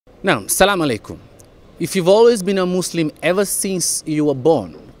Now, Assalamu alaikum. If you've always been a Muslim ever since you were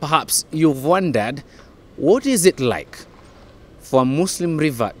born, perhaps you've wondered, what is it like for a Muslim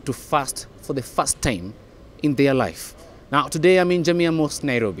revert to fast for the first time in their life? Now, today I'm in Jamia Mosque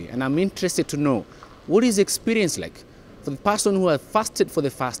Nairobi, and I'm interested to know what is the experience like for the person who has fasted for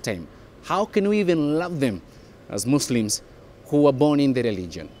the first time. How can we even love them as Muslims who were born in the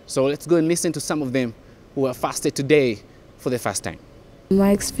religion? So let's go and listen to some of them who have fasted today for the first time.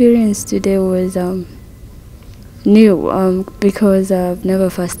 My experience today was new because I've never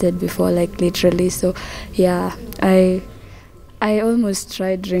fasted before, like literally. So yeah, I almost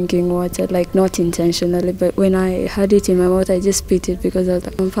tried drinking water, like not intentionally, but when I had it in my mouth, I just spit it because I was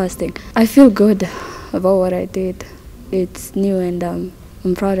like, I'm fasting. I feel good about what I did. It's new and I'm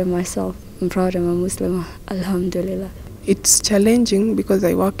proud of myself. I'm proud I'm a Muslim, alhamdulillah. It's challenging because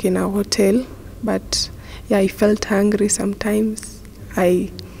I work in a hotel, but yeah, I felt hungry sometimes.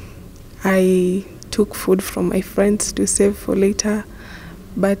 I took food from my friends to save for later,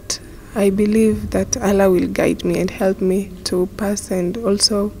 but I believe that Allah will guide me and help me to pass and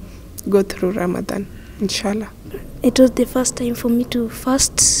also go through Ramadan, inshallah. It was the first time for me to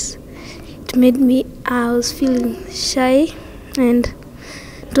fast. It made me, I was feeling shy and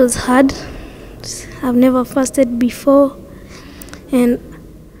it was hard. I've never fasted before, and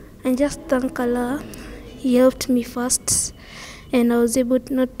I just thank Allah. He helped me fast, and I was able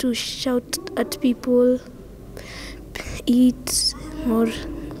not to shout at people, eat, or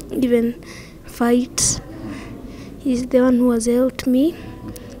even fight. He's the one who has helped me,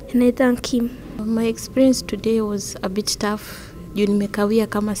 and I thank him. My experience today was a bit tough. Nimekawia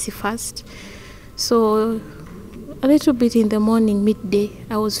kama si fast. So a little bit in the morning, midday,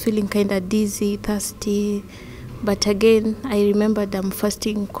 I was feeling kind of dizzy, thirsty. But again, I remembered I'm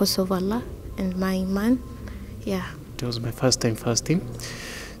fasting because of Allah and my iman. Yeah. It was my first time fasting.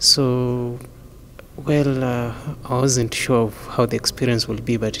 So, well, I wasn't sure of how the experience will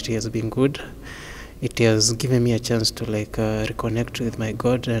be, but it has been good. It has given me a chance to reconnect with my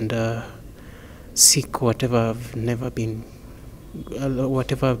God and seek whatever I've been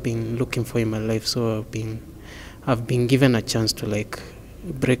looking for in my life. So I've been given a chance to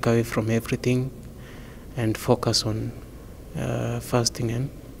break away from everything and focus on fasting and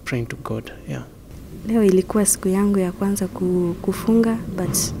praying to God. Yeah. Leo ilikuwa siku yangu ya kwanza kufunga,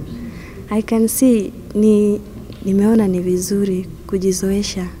 but I can see nimeona ni vizuri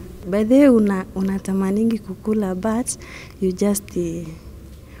kujizoesha. By the way unatamaningi kukula, but you just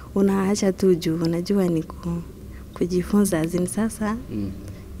unaacha tu juu unajua ni kujifunza azin sasa.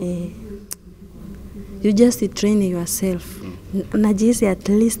 You just train yourself. Unajihisi at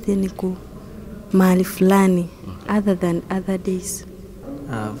least ni mahali fulani other than other days.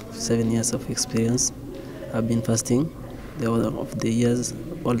 I have 7 years of experience. I've been fasting of the years,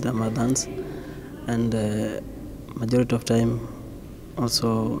 all the Ramadans, and majority of time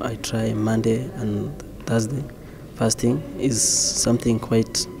also I try Monday and Thursday. Fasting is something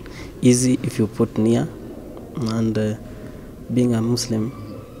quite easy if you put near, and being a Muslim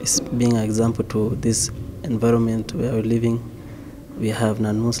is being an example to this environment where we're living. We have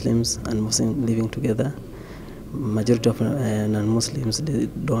non-Muslims and Muslims living together. Majority of non-Muslims, they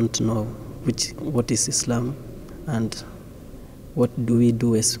don't know what is Islam and what do we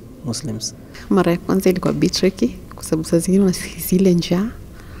do as Muslims. Mara ya kwanza ilikuwa bit tricky kwa sababu saa zingine unahisi ile njaa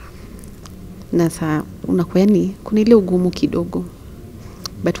na saa unakuwa yani kuna ile ugumu kidogo,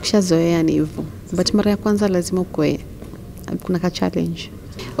 but ukishazoea ni hivyo. But mara ya kwanza lazima ukwe kuna ka challenge.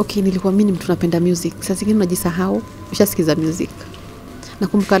 Okay, nilikuwa mimi mtu napenda music. Saa zingine unajisahau ushasikiza music.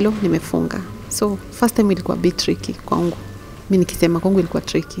 Nakumbuka leo nimefunga. So first time ilikuwa bit tricky kwangu. Mimi nikisema kwangu ilikuwa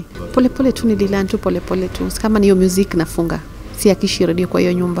tricky. Pole pole tu nililearn tu pole pole tu. Kama niyo music nafunga. Si akishi radio kwa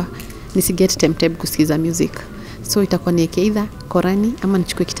hiyo nyumba. Nisi get tempted kusikiza music. So itakuwa niweke either Qurani ama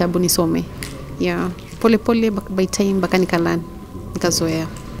nichukue kitabu nisome. Yeah, pole pole by time baka nikalan. Nikazoea.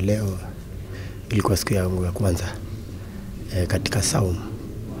 Leo ilikuwa siku yangu ya kwanza katika saum.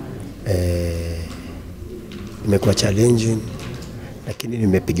 Imekuwa challenging, lakini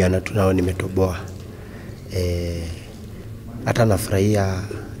nimepigana tu nao, nimetoboa. Hata nafurahia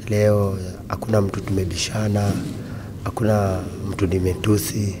leo, hakuna mtu tumebishana, hakuna mtu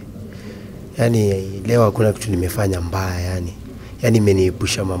nimetusi. Yani leo hakuna kitu nimefanya mbaya yani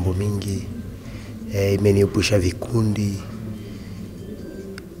imeniepusha mambo mingi. Imeniepusha vikundi.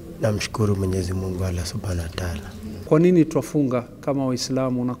 Namshukuru Mwenyezi Mungu Allah Subhanahu wa Ta'ala. Kwa nini tufunga kama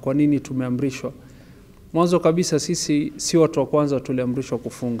Waislamu na kwa nini tumeamrishwa? Mwanzo kabisa sisi si watu wa kwanza tuliamrishwa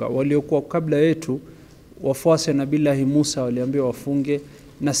kufunga. Waliokuwa kabla yetu wafuasi na Nabii Musa waliambiwa wafunge,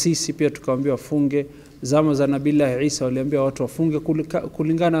 na sisi pia tukaambiwa wafunge. Zama za Nabii Isa waliambia watu wafunge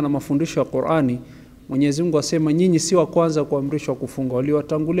kulingana na mafundisho ya Qur'ani. Mwenyezi Mungu asema nyinyi si wa kwanza kuamrishwa kufunga,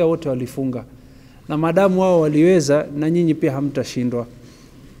 waliwatangulia wote walifunga. Na madamu wao waliweza, na nyinyi pia hamtashindwa.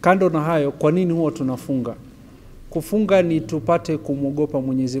 Kando na hayo, kwa nini huwa tunafunga? Kufunga ni tupate kumwogopa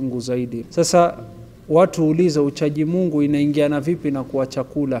Mwenyezi Mungu zaidi. Sasa watu uliza uchaji Mungu inaingiana vipi na kuacha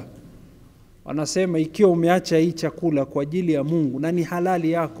kula? Wanasema ikiwa umeacha hii chakula kwa ajili ya Mungu na ni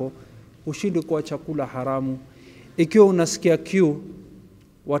halali yako, ushindi kwa chakula haramu. Ikiwa unasikia kiu,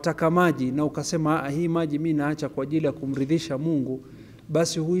 wataka maji na ukasema hii maji mimi naacha kwa ajili ya kumridhisha Mungu,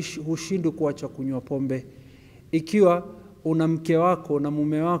 basi hushindi kuacha kunywa pombe. Ikiwa una mke wako na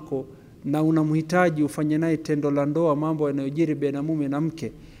mume wako na unamhitaji ufanye naye tendo la ndoa, mambo yanayojiri baina mume na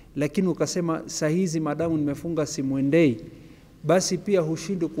mke, lakini ukasema saa hizi madamu nimefunga simuendei, basi pia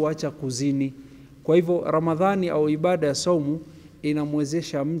hushindi kuacha kuzini. Kwa hivyo Ramadhani au ibada ya saumu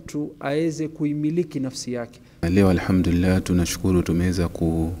inamwezesha mtu aweze kuimiliki nafsi yake. Leo alhamdulillah tunashukuru tumeweza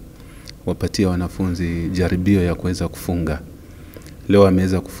kuwapatia wanafunzi jaribio ya kuweza kufunga. Leo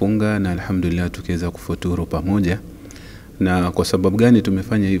ameweza kufunga na alhamdulillah tukaweza kufuturu pamoja. Na kwa sababu gani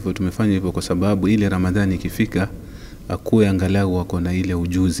tumefanya hivyo? Tumefanya hivyo kwa sababu ile Ramadhani ikifika akuwe angalau wako na ile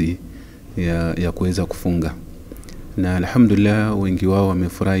ujuzi ya kuweza kufunga. Na alhamdulillah wengi wao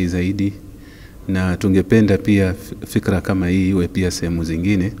wamefurahi zaidi, na tungependa pia fikra kama hii iwe pia sehemu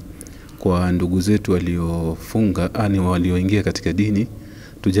zingine kwa ndugu zetu waliofunga, walioingia katika dini.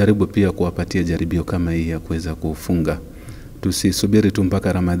 Tujaribu pia kuwapatia jaribio kama hii ya kuweza kufunga. Tusisubiri tu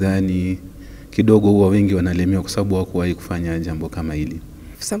mpaka Ramadhani kidogo, huwa wengi wanalemewa kwa sababu hawakuwahi kufanya jambo kama hili.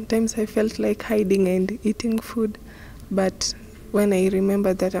 Sometimes I felt like hiding and eating food, but when I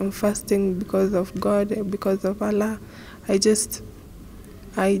remember that I'm fasting because of God, because of Allah, I just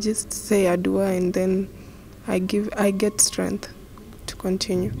say a dua and then I get strength to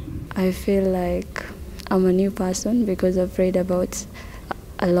continue. I feel like I'm a new person because I've read about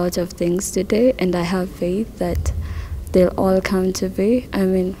a lot of things today, and I have faith that they'll all come to be. I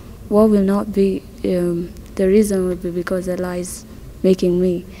mean, what will not be, the reason will be because Allah is making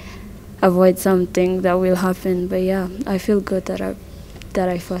me avoid something that will happen. But yeah, I feel good that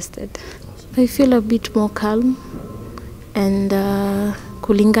I fasted. I feel a bit more calm, and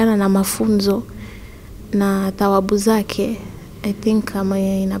kulingana na mafunzo na thawabu zake, I think I'm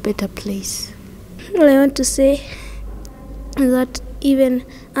in a better place. All I want to say is that even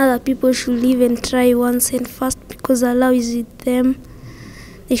other people should even try once and fast, because Allah is with them.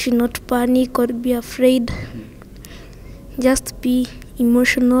 They should not panic or be afraid. Just be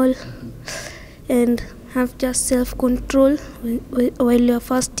emotional and have just self-control while you are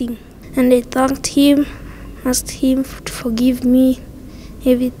fasting. And I thanked him, asked him to forgive me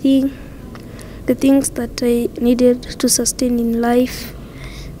everything, the things that I needed to sustain in life,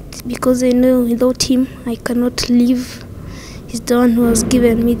 because I know without him I cannot live. He's the one who has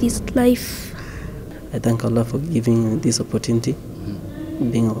given me this life. I thank Allah for giving this opportunity.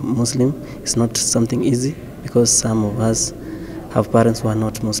 Being a Muslim is not something easy, because some of us have parents who are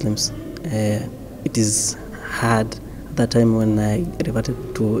not Muslims. It is hard. At that time when I reverted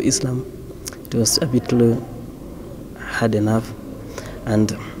to Islam, it was a bit hard enough,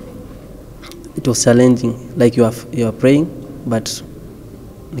 and it was challenging. Like you are praying, but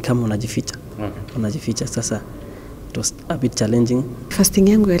ni kama unajificha. Sasa it was a bit challenging. Fasting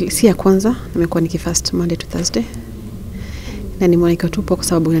yangu si ya kwanza, nimekuwa nikifast Monday to Thursday. Na nimeona tupo kwa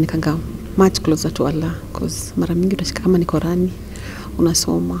sababu inanikanga much closer to Allah, because mara mingi utashika kama ni Qurani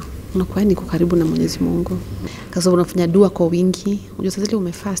unasoma, unakuwa niko karibu na Mwenyezi Mungu. Kwa sababu unafanya dua kwa wingi. Unajua sasa zile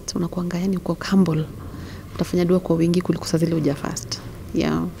umefast unakuanga yani uko humble. Utafanya dua kwa wingi kuliko sasa zile hujafast.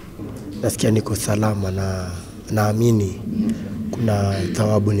 Yeah. Nasikia niko salama na naamini kuna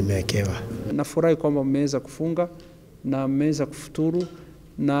thawabu nimewekewa. Nafurahi kwamba mmeweza kufunga na mmeweza kufuturu,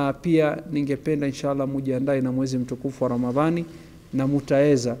 na pia ningependa inshallah mujiandae na mwezi mtukufu wa Ramadhani na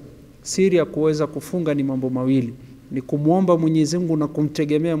mutaweza. Siri ya kuweza kufunga ni mambo mawili: ni kumuomba Mwenyezi Mungu na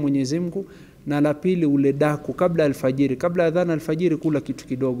kumtegemea Mwenyezi Mungu, na la pili ule daku kabla alfajiri, kabla adhana alfajiri, kula kitu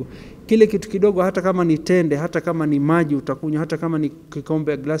kidogo. Kile kitu kidogo, hata kama ni tende, hata kama ni maji utakunywa, hata kama ni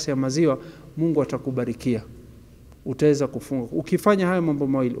kikombe glasi ya maziwa, Mungu atakubarikia. Utaweza kufunga ukifanya hayo mambo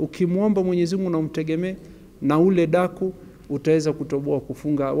mawili: ukimuomba Mwenyezi Mungu na umtegemee, na ule daku, utaweza kutoboa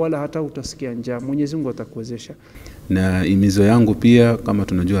kufunga, wala hata utasikia njaa. Mwenyezi Mungu atakuwezesha. Na imizo yangu pia, kama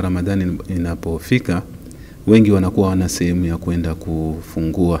tunajua Ramadhani inapofika wengi wanakuwa wana sehemu ya kwenda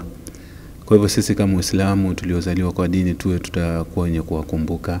kufungua. Kwa hivyo sisi kama Waislamu tuliozaliwa kwa dini tutakuwa wenye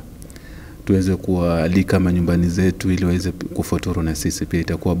kuwakumbuka, tuweze kualika manyumbani zetu ili waweze kufuturu, na sisi pia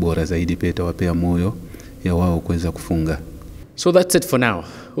itakuwa bora zaidi, pia itawapea moyo ya wao kuweza kufunga. So that's it for now.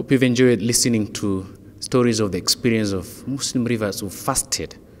 hope you've enjoyed listening to stories of the experience of Muslim reverts who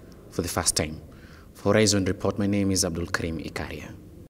fasted for the first time. For Horizon Report, my name is AbdulKarim Ikariah.